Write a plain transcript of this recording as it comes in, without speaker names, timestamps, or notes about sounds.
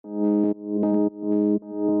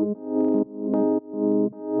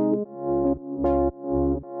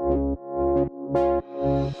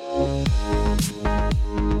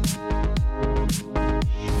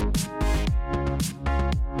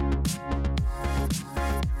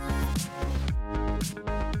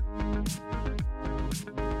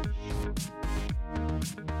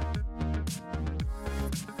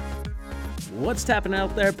What's tapping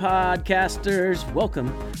out there, podcasters?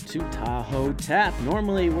 Welcome to Tahoe Tap.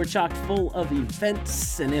 Normally, we're chock full of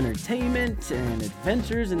events and entertainment and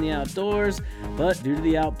adventures in the outdoors, but due to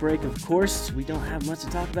the outbreak, of course, we don't have much to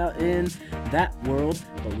talk about in that world,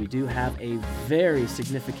 but we do have a very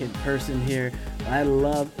significant person here. I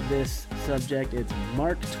love this subject. It's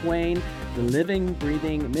Mark Twain, the living,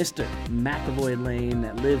 breathing Mr. McAvoy Lane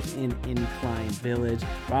that lives in Incline Village.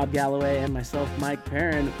 Rob Galloway and myself, Mike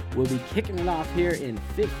Perrin, will be kicking it off here in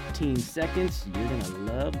 15 seconds. You're going to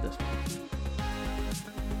love this one.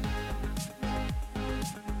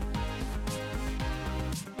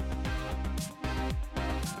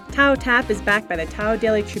 Tahoe Tap is backed by the Tahoe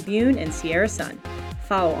Daily Tribune and Sierra Sun.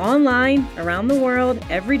 Follow online, around the world,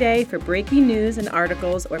 every day for breaking news and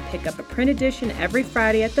articles, or pick up a print edition every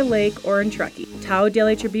Friday at the lake or in Truckee.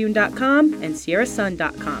 TahoeDailyTribune.com and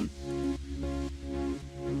SierraSun.com.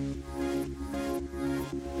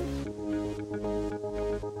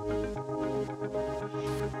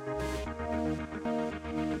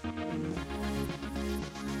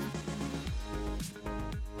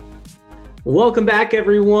 Welcome back,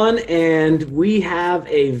 everyone, and we have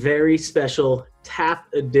a very special Tap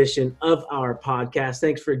edition of our podcast.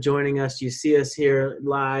 Thanks for joining us. You see us here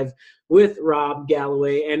live with Rob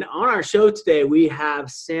Galloway, and on our show today, we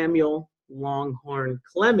have Samuel Longhorn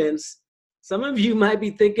Clemens. Some of you might be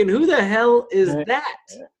thinking, who the hell is that?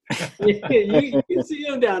 You can see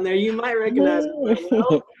him down there. You might recognize him.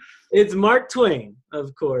 Well, it's Mark Twain,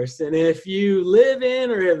 of course, and if you live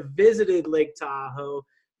in or have visited Lake Tahoe,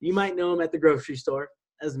 you might know him at the grocery store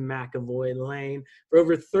as McAvoy Lane. For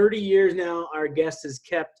over 30 years now, our guest has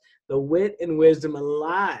kept the wit and wisdom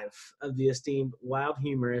alive of the esteemed wild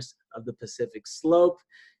humorist of the Pacific Slope.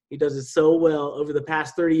 He does it so well. Over the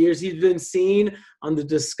past 30 years, he's been seen on the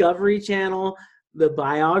Discovery Channel, the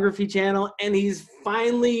Biography Channel, and he's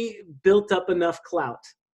finally built up enough clout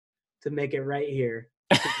to make it right here.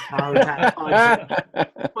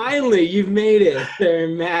 Finally, you've made it there,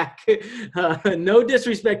 Mac. No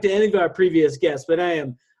disrespect to any of our previous guests, but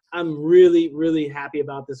I'm really, really happy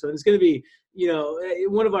about this one. It's going to be,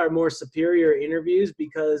 one of our more superior interviews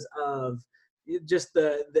because of just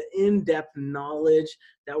the in-depth knowledge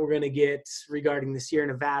that we're going to get regarding the Sierra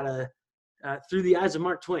Nevada through the eyes of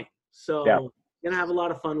Mark Twain. So going to have a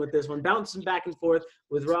lot of fun with this one, bouncing back and forth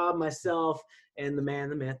with Rob, myself, and the man,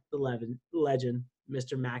 the myth, the legend,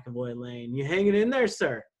 Mr. McAvoy Lane. You hanging in there,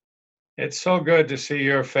 sir? It's so good to see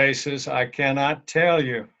your faces. I cannot tell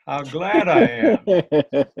you how glad I am.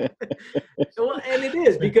 Well, and it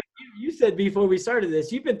is because you said before we started this,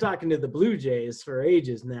 you've been talking to the Blue Jays for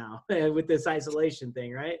ages now with this isolation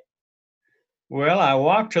thing, right? Well, I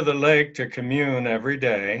walk to the lake to commune every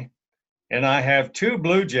day, and I have two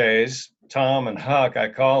Blue Jays, Tom and Huck, I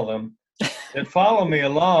call them, that follow me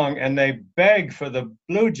along, and they beg for the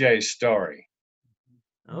Blue Jay story.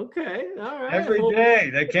 Okay, all right. Every day.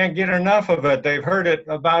 They can't get enough of it. They've heard it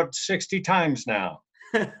about 60 times now.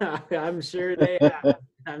 I'm sure they have.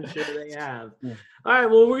 All right,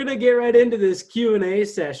 well, we're going to get right into this Q&A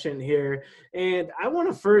session here. And I want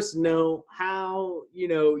to first know how,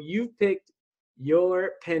 you picked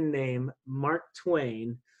your pen name, Mark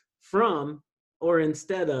Twain, from or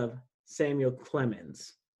instead of Samuel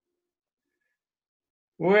Clemens.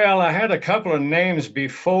 Well, I had a couple of names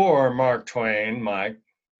before Mark Twain, Mike.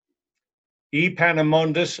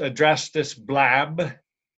 Epaminondas Adrastus Blab.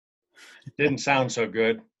 Didn't sound so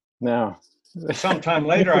good. No. Sometime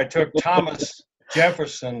later, I took Thomas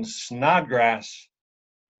Jefferson Snodgrass.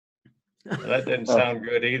 That didn't sound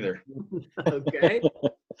good either. Okay.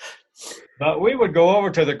 But we would go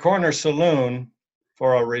over to the corner saloon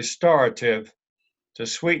for a restorative to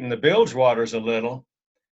sweeten the bilge waters a little.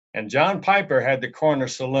 And John Piper had the corner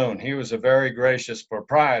saloon. He was a very gracious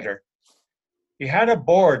proprietor. He had a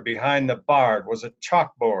board behind the bar. It was a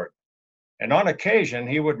chalkboard. And on occasion,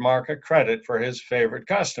 he would mark a credit for his favorite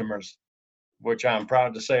customers, which I'm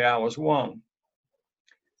proud to say I was one.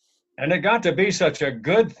 And it got to be such a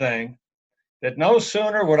good thing that no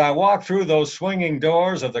sooner would I walk through those swinging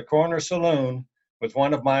doors of the corner saloon with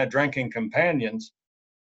one of my drinking companions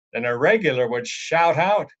than a regular would shout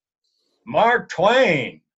out, "Mark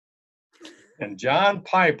Twain!" And John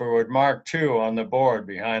Piper would mark too on the board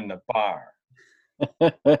behind the bar.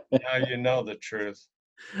 Now you know the truth.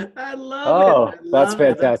 I love it. That's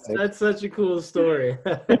fantastic. That's such a cool story.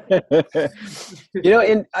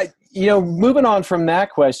 Moving on from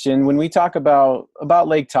that question, when we talk about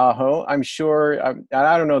Lake Tahoe, I'm sure,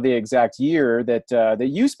 I don't know the exact year that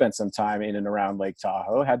you spent some time in and around Lake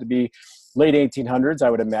Tahoe. It had to be late 1800s,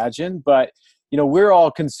 I would imagine. But we're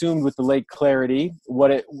all consumed with the Lake Clarity,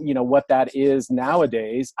 what that is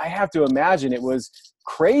nowadays. I have to imagine it was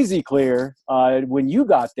crazy clear when you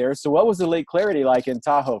got there. So what was the Lake Clarity like in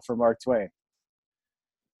Tahoe for Mark Twain?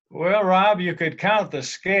 Well, Rob, you could count the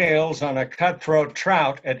scales on a cutthroat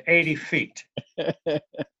trout at 80 feet.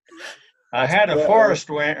 I had a forest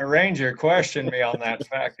ranger question me on that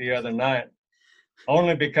fact the other night,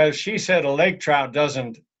 only because she said a lake trout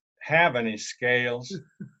doesn't have any scales.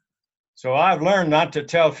 So I've learned not to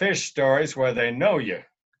tell fish stories where they know you.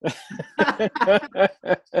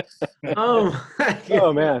 Oh,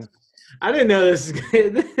 oh man. I didn't know this.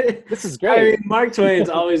 This is great. I mean, Mark Twain's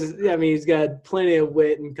always, he's got plenty of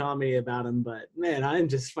wit and comedy about him, but man, I'm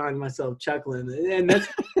just finding myself chuckling. And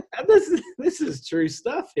this is true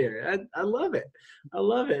stuff here. I love it. I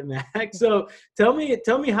love it, Mac. So tell me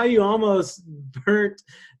how you almost burnt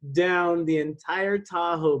down the entire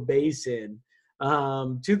Tahoe Basin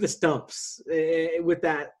to the stumps with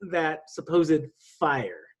that supposed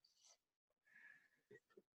fire.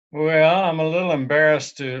 Well, I'm a little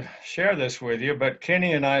embarrassed to share this with you, but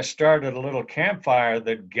Kenny and I started a little campfire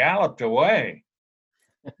that galloped away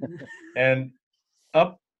and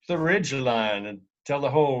up the ridge line until the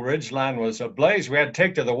whole ridge line was ablaze. We had to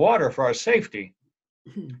take to the water for our safety.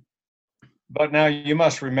 But now you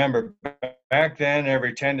must remember, back then,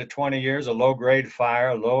 every 10 to 20 years, a low-grade fire,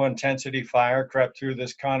 a low-intensity fire crept through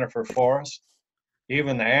this conifer forest.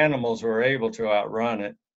 Even the animals were able to outrun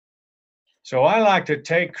it. So I like to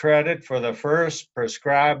take credit for the first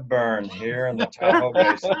prescribed burn here in the Tahoe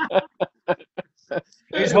Basin.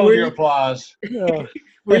 Please hold your applause.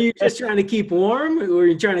 Were you just trying to keep warm? Were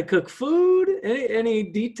you trying to cook food? Any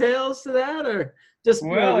details to that, or just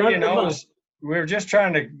well, we were just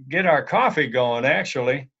trying to get our coffee going,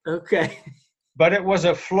 actually. Okay. But it was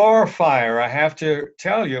a floor fire. I have to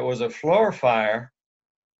tell you, it was a floor fire.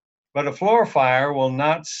 But a floor fire will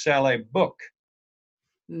not sell a book.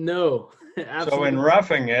 No. Absolutely. So in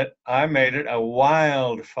Roughing It, I made it a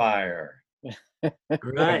wildfire,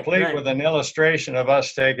 complete with an illustration of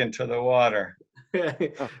us taken to the water.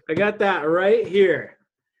 I got that right here.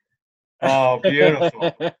 Oh,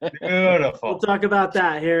 beautiful. Beautiful. We'll talk about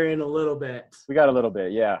that here in a little bit. We got a little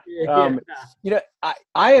bit, yeah.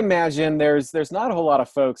 I imagine there's not a whole lot of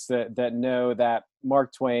folks that know that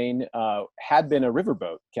Mark Twain had been a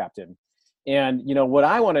riverboat captain. And, what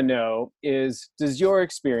I want to know is, did your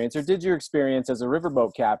experience as a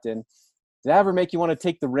riverboat captain, did that ever make you want to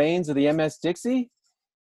take the reins of the MS Dixie?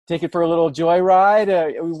 Take it for a little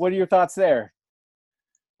joyride? What are your thoughts there?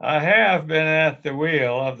 I have been at the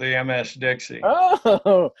wheel of the MS Dixie.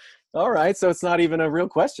 Oh, all right. So it's not even a real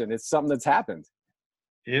question. It's something that's happened.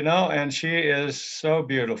 And she is so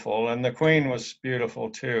beautiful. And the Queen was beautiful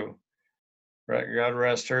too. God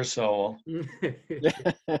rest her soul.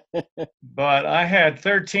 But I had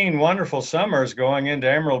 13 wonderful summers going into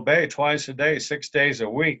Emerald Bay twice a day, 6 days a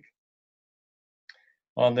week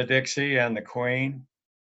on the Dixie and the Queen.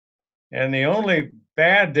 And the only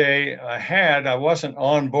bad day I had, I wasn't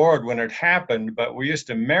on board when it happened, but we used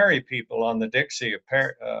to marry people on the Dixie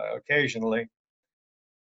occasionally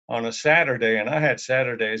on a Saturday, and I had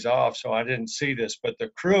Saturdays off, so I didn't see this, but the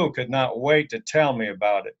crew could not wait to tell me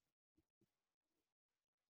about it.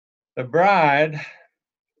 The bride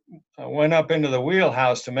went up into the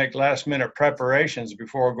wheelhouse to make last-minute preparations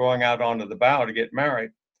before going out onto the bow to get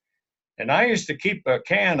married. And I used to keep a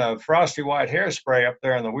can of Frosty White hairspray up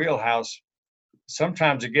there in the wheelhouse.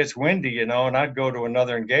 Sometimes it gets windy, and I'd go to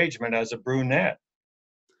another engagement as a brunette.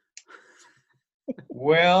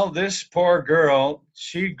 Well, this poor girl,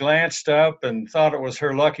 she glanced up and thought it was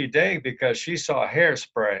her lucky day because she saw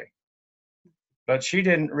hairspray. But she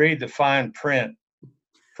didn't read the fine print.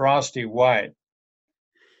 Frosty White.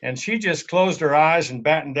 And she just closed her eyes and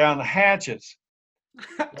battened down the hatches.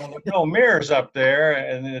 Well, there's no mirrors up there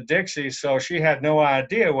in the Dixie, so she had no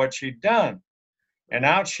idea what she'd done. And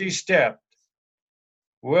out she stepped.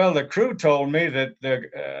 Well, the crew told me that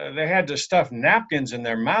they had to stuff napkins in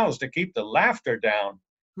their mouths to keep the laughter down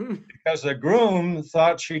because the groom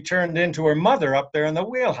thought she turned into her mother up there in the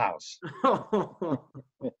wheelhouse.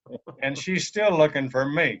 And she's still looking for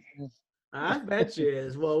me. I bet she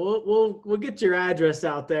is. Well, we'll get your address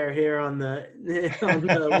out there here on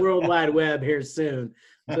the World Wide Web here soon,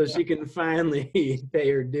 so she can finally pay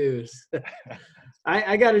her dues.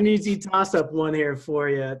 I got an easy toss-up one here for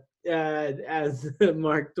you, as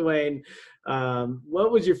Mark Twain.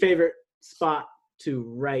 What was your favorite spot to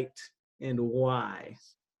write and why?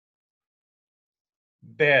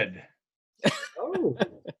 Bed. Oh,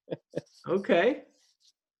 okay.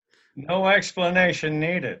 No explanation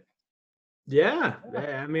needed. Yeah,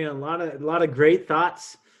 I mean a lot of great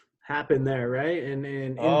thoughts happen there, right?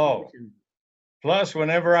 And plus,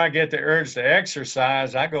 whenever I get the urge to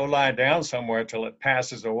exercise, I go lie down somewhere till it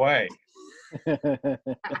passes away.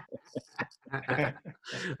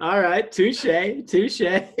 All right, touche.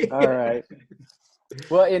 All right.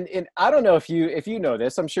 Well, and I don't know if you know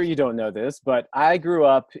this. I'm sure you don't know this, but I grew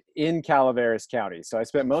up in Calaveras County, so I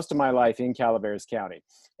spent most of my life in Calaveras County,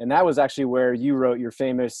 and that was actually where you wrote your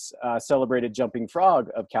famous celebrated jumping frog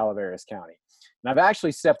of Calaveras County. And I've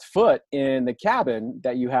actually stepped foot in the cabin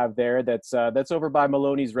that you have there. That's over by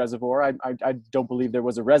Maloney's Reservoir. I don't believe there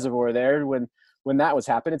was a reservoir there when that was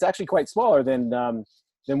happening. It's actually quite smaller than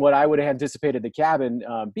what I would have anticipated the cabin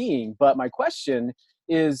being. But my question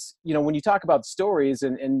is, when you talk about stories,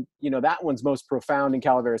 and that one's most profound in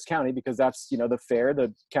Calaveras County because that's, the fair,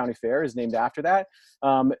 the county fair is named after that.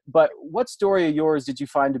 But what story of yours did you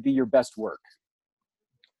find to be your best work?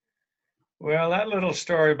 Well, that little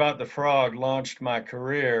story about the frog launched my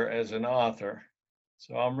career as an author.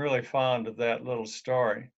 So I'm really fond of that little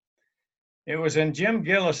story. It was in Jim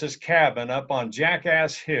Gillis's cabin up on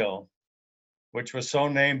Jackass Hill, which was so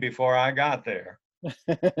named before I got there,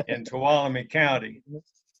 in Tuolumne County.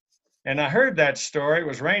 And I heard that story. It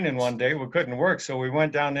was raining one day. We couldn't work, so we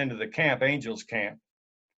went down into the camp, Angels Camp.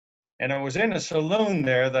 And it was in a saloon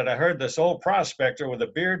there that I heard this old prospector with a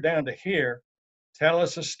beard down to here tell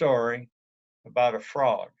us a story about a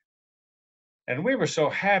frog. And we were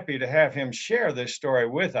so happy to have him share this story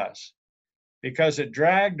with us because it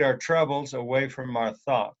dragged our troubles away from our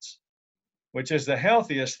thoughts, which is the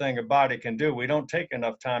healthiest thing a body can do. We don't take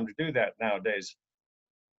enough time to do that nowadays,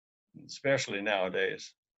 especially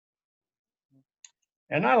nowadays.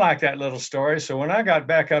 And I like that little story. So when I got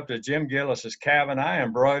back up to Jim Gillis's cabin, I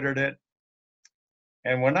embroidered it.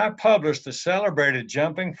 And when I published the celebrated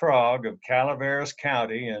jumping frog of Calaveras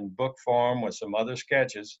County in book form with some other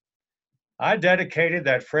sketches, I dedicated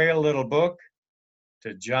that frail little book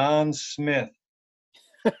to John Smith,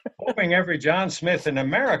 hoping every John Smith in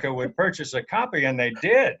America would purchase a copy, and they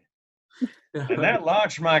did. And that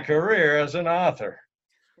launched my career as an author.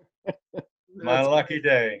 My lucky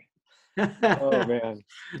day. Oh man,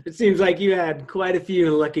 it seems like you had quite a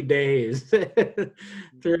few lucky days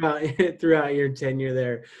throughout your tenure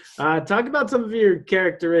there. Talk about some of your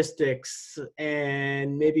characteristics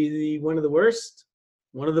and maybe one of the worst,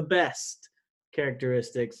 one of the best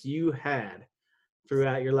characteristics you had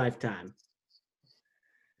throughout your lifetime.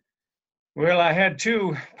 Well, I had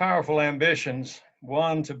two powerful ambitions: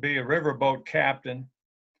 one, to be a riverboat captain,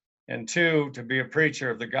 and two, to be a preacher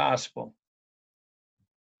of the gospel.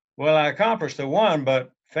 Well, I accomplished the one,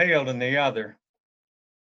 but failed in the other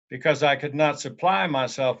because I could not supply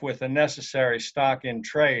myself with the necessary stock in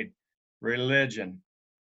trade, religion.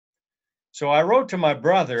 So I wrote to my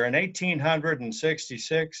brother in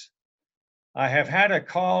 1866, I have had a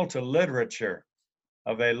call to literature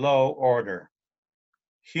of a low order,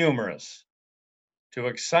 humorous, to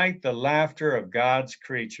excite the laughter of God's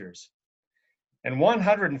creatures. And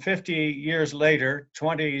 150 years later,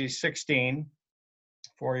 2016,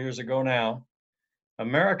 4 years ago now,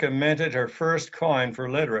 America minted her first coin for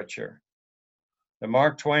literature, the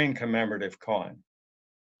Mark Twain commemorative coin.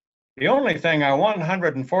 The only thing our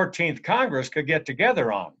 114th Congress could get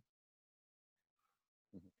together on.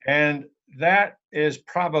 And that is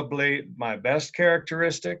probably my best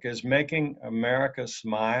characteristic, is making America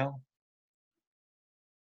smile.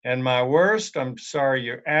 And my worst, I'm sorry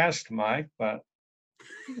you asked, Mike, but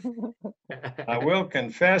I will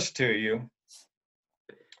confess to you,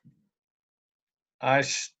 I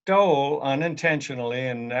stole unintentionally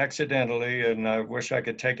and accidentally, and I wish I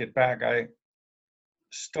could take it back. I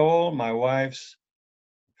stole my wife's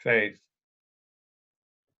faith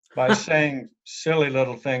by saying silly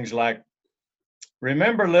little things like,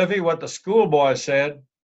 remember, Livy, what the schoolboy said,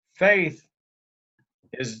 faith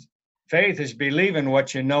is believing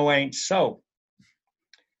what you know ain't so.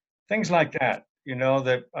 Things like that,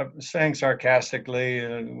 that I'm saying sarcastically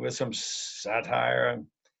and with some satire.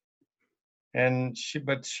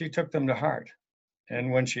 But she took them to heart.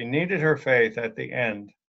 And when she needed her faith at the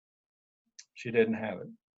end, she didn't have it.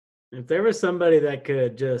 If there was somebody that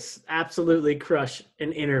could just absolutely crush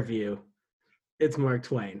an interview, it's Mark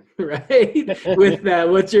Twain, right? With that,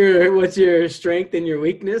 what's your strength and your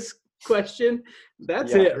weakness question?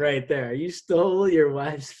 That's it right there. You stole your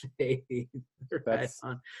wife's faith. Right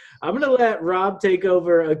on. I'm going to let Rob take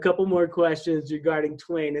over a couple more questions regarding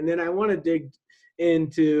Twain, and then I want to dig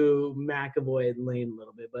into McAvoy and Lane a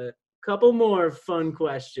little bit, but a couple more fun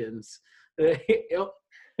questions.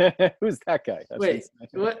 Who's that guy? That's Wait,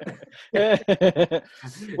 what?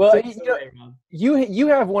 Well, you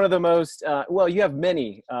have one of the most, you have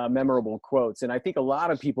many memorable quotes. And I think a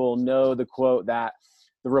lot of people know the quote that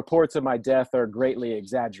the reports of my death are greatly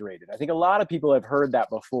exaggerated. I think a lot of people have heard that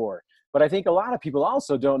before, but I think a lot of people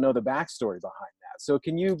also don't know the backstory behind that. So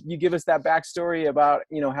can you give us that backstory about,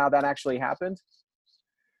 how that actually happened?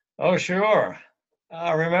 Oh, sure.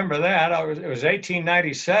 I remember that. It was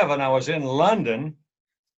 1897. I was in London,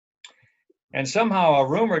 and somehow a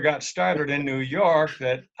rumor got started in New York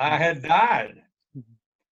that I had died.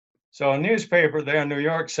 So a newspaper there in New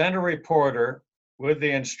York sent a reporter with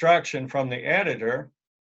the instruction from the editor,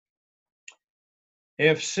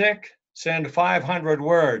 if sick, send 500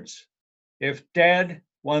 words. If dead,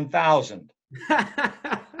 1,000.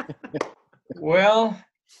 Well,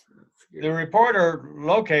 the reporter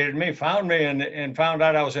located me, found me, and found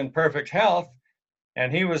out I was in perfect health.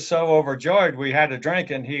 And he was so overjoyed we had a drink,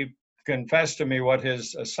 and he confessed to me what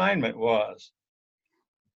his assignment was.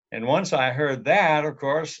 And once I heard that, of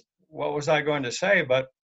course, what was I going to say but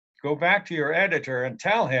go back to your editor and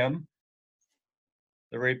tell him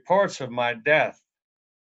the reports of my death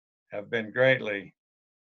have been greatly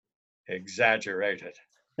exaggerated.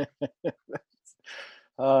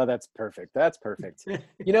 Oh, that's perfect. That's perfect. I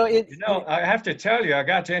have to tell you, I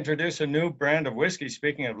got to introduce a new brand of whiskey,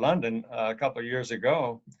 speaking of London, a couple of years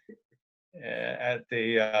ago at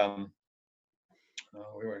the,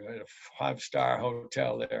 we were at a 5-star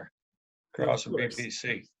hotel there across from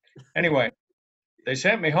BBC. Anyway, they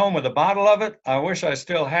sent me home with a bottle of it. I wish I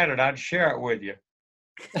still had it. I'd share it with you.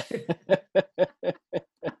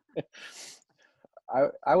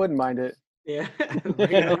 I wouldn't mind it. Yeah.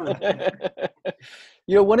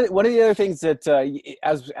 One of the other things that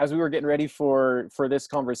as we were getting ready for this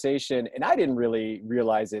conversation, and I didn't really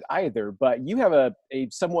realize it either, but you have a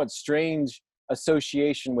somewhat strange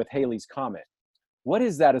association with Halley's Comet. What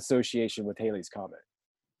is that association with Halley's Comet?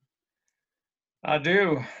 I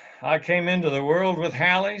do. I came into the world with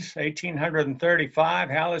Halley's, 1835.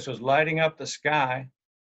 Halley's was lighting up the sky.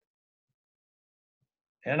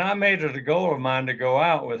 And I made it a goal of mine to go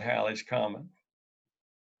out with Halley's Comet.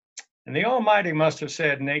 And the Almighty must have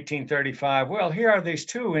said in 1835, well, here are these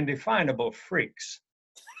two indefinable freaks,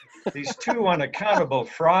 these two unaccountable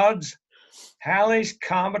frauds, Halley's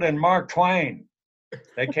Comet and Mark Twain.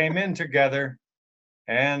 They came in together,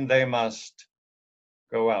 and they must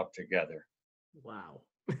go out together. Wow.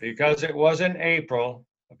 Because it was in April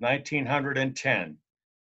of 1910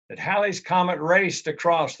 that Halley's Comet raced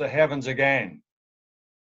across the heavens again.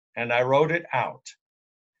 And I wrote it out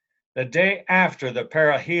the day after the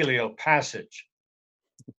perihelial passage.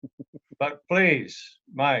 But please,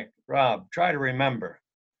 Mike, Rob, try to remember,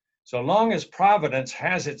 so long as Providence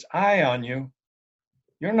has its eye on you,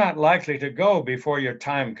 you're not likely to go before your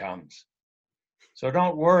time comes. So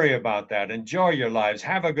don't worry about that. Enjoy your lives.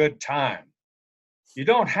 Have a good time. You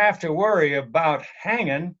don't have to worry about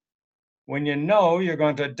hanging when you know you're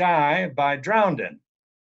going to die by drowning.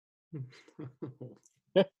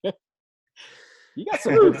 You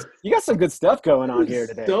got some good stuff going on here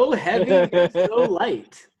today. So heavy and so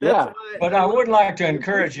light. Yeah. But I would like to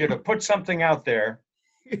encourage you to put something out there.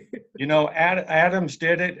 Adams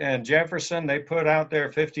did it, and Jefferson, they put out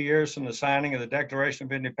there 50 years from the signing of the Declaration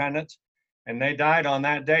of Independence, and they died on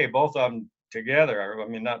that day, both of them together. I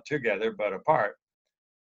mean, not together, but apart.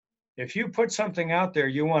 If you put something out there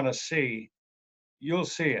you want to see, you'll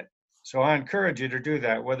see it. So I encourage you to do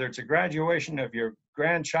that, whether it's a graduation of your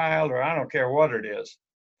grandchild or I don't care what it is.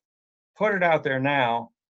 Put it out there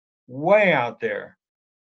now, way out there,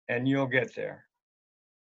 and you'll get there.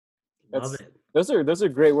 Love it. Those are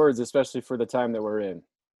great words, especially for the time that we're in,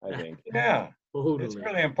 I think. Yeah, totally. It's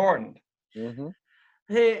really important. Mm-hmm.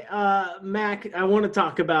 Hey, Mac, I want to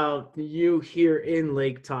talk about you here in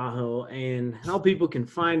Lake Tahoe and how people can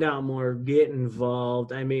find out more, get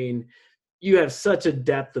involved. I mean, you have such a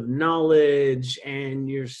depth of knowledge and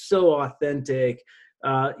you're so authentic.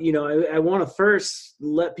 I want to first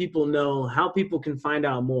let people know how people can find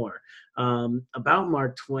out more about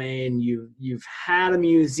Mark Twain. You've had a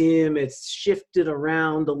museum. It's shifted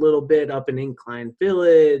around a little bit up in Incline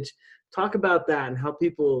Village. Talk about that and how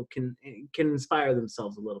people can inspire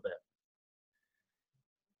themselves a little bit.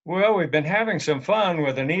 Well, we've been having some fun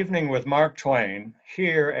with an evening with Mark Twain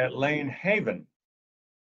here at Lane Haven.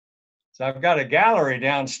 So I've got a gallery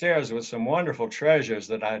downstairs with some wonderful treasures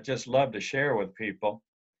that I just love to share with people.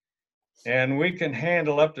 And we can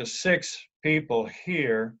handle up to 6 people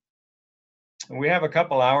here. And we have a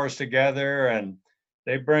couple hours together, and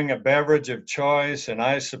they bring a beverage of choice, and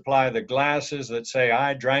I supply the glasses that say,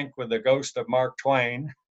 I drank with the ghost of Mark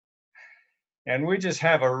Twain. and we just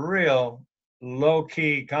have a real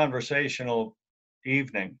low-key conversational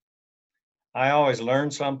evening. I always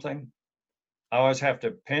learn something. I always have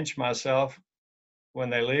to pinch myself when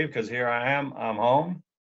they leave because here I am, I'm home.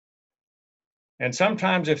 And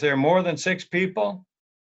sometimes if there are more than 6 people,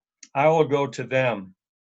 I will go to them.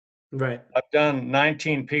 Right. I've done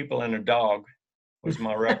 19 people and a dog was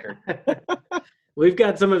my record. We've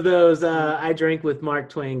got some of those I drank with Mark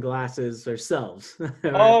Twain glasses ourselves.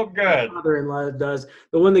 Oh, good. My father-in-law does.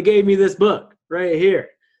 The one that gave me this book right here.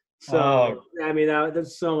 So, I mean,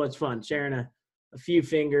 that's so much fun, sharing a few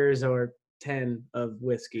fingers or 10 of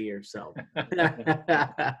whiskey or so.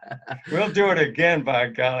 We'll do it again, by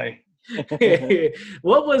golly.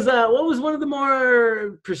 What was one of the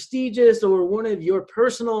more prestigious or one of your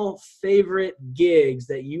personal favorite gigs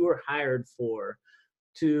that you were hired for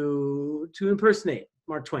to impersonate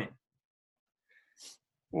Mark Twain?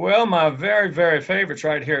 Well, my very, very favorites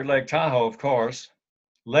right here at Lake Tahoe, of course.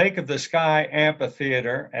 Lake of the Sky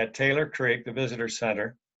Amphitheater at Taylor Creek, the visitor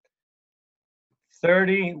center.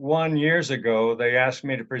 31 years ago, they asked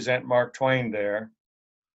me to present Mark Twain there.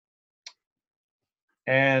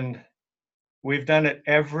 And we've done it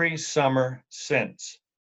every summer since.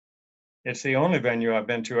 It's the only venue I've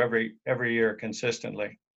been to every year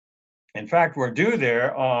consistently. In fact, we're due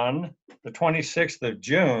there on the 26th of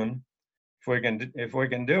June, if we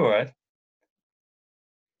can do it.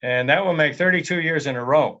 And that will make 32 years in a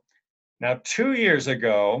row. Now, 2 years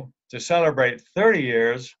ago, to celebrate 30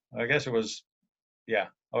 years, I guess it was, yeah,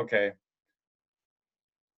 okay.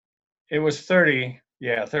 It was 30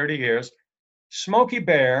 years. Smokey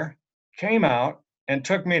Bear came out and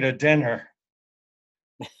took me to dinner.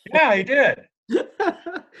 Yeah, he did.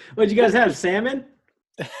 What'd you guys have, salmon?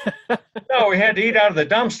 No, we had to eat out of the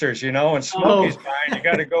dumpsters, and Smokey's fine. You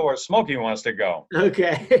got to go where Smokey wants to go.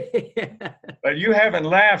 Okay. But you haven't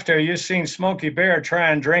laughed till you've seen Smokey Bear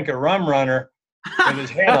try and drink a rum runner with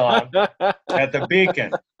his head on at the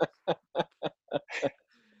Beacon.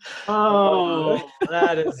 Oh,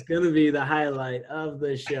 that is going to be the highlight of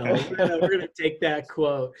the show. We're going to take that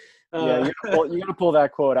quote. Yeah, you're gonna pull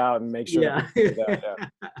that quote out and make sure. Yeah.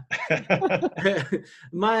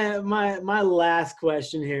 My last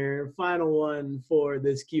question here, final one for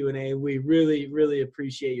this Q&A. We really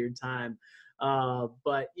appreciate your time.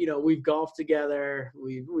 But we've golfed together.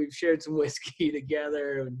 We've shared some whiskey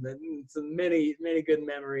together, and some many good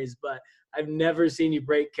memories. But I've never seen you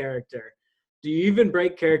break character. Do you even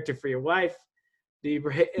break character for your wife? Do you?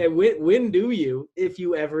 When do you, if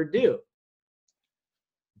you ever do?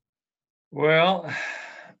 Well,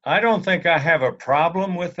 I don't think I have a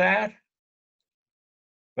problem with that,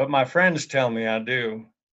 but my friends tell me I do.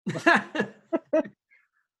 Okay.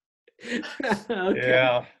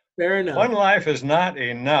 Yeah. Fair enough. One life is not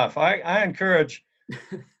enough. I encourage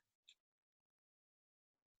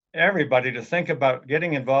everybody to think about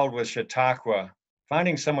getting involved with Chautauqua,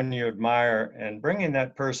 finding someone you admire and bringing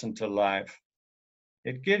that person to life.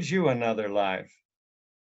 It gives you another life.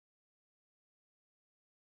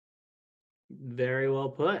 Very well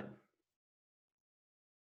put.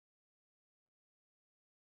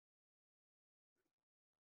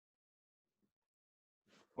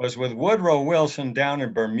 Was with Woodrow Wilson down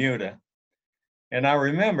in Bermuda. And I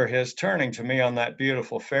remember his turning to me on that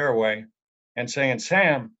beautiful fairway and saying,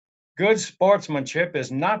 "Sam, good sportsmanship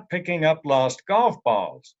is not picking up lost golf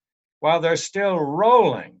balls while they're still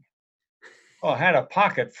rolling." Oh, I had a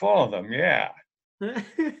pocket full of them, yeah.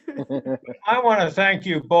 I want to thank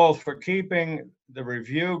you both for keeping the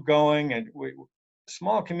review going. And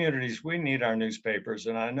small communities, we need our newspapers.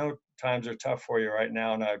 And I know times are tough for you right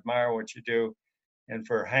now, and I admire what you do and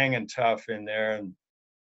for hanging tough in there. And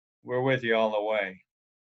we're with you all the way.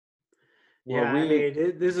 Yeah,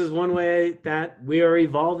 this is one way that we are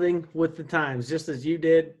evolving with the times, just as you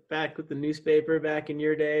did back with the newspaper back in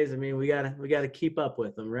your days. I mean, we gotta keep up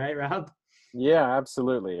with them, right, Rob? Yeah,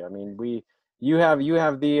 absolutely. I mean, you have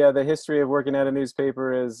the history of working at a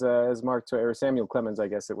newspaper as Mark Twain, or Samuel Clemens, I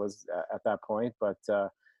guess it was at that point.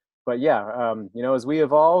 But yeah, as we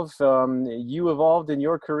evolve, you evolved in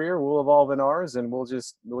your career, we'll evolve in ours, and we'll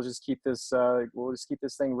just keep this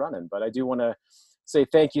thing running. But I do want to say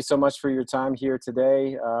thank you so much for your time here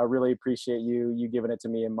today. I really appreciate you giving it to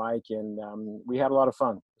me and Mike, and we had a lot of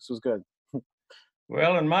fun. This was good.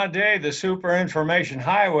 Well, in my day, the super information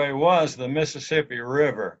highway was the Mississippi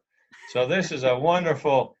River. So this is a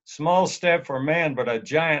wonderful small step for man, but a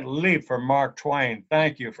giant leap for Mark Twain.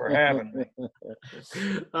 Thank you for having me.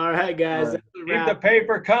 All right, guys. All right. Keep the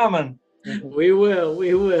paper coming. We will.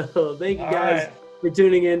 Thank you, guys. for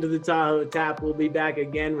tuning in to the Tahoe Tap. We'll be back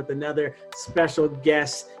again with another special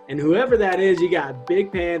guest. And whoever that is, you got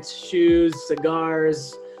big pants, shoes,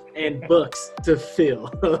 cigars, and books to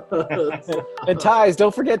fill. And ties.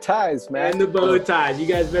 Don't forget ties, man. And the bow ties. You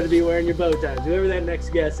guys better be wearing your bow ties. Whoever that next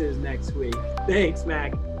guest is next week. Thanks,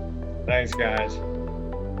 Mac. Thanks, guys.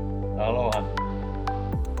 Aloha.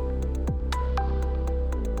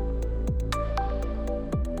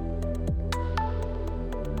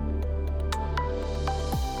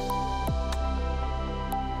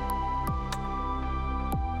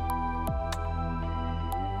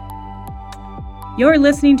 You're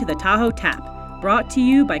listening to the Tahoe Tap, brought to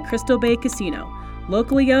you by Crystal Bay Casino,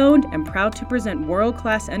 locally owned and proud to present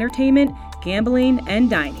world-class entertainment, gambling, and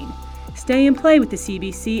dining. Stay and play with the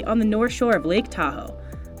CBC on the North Shore of Lake Tahoe.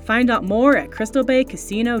 Find out more at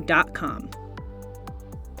crystalbaycasino.com.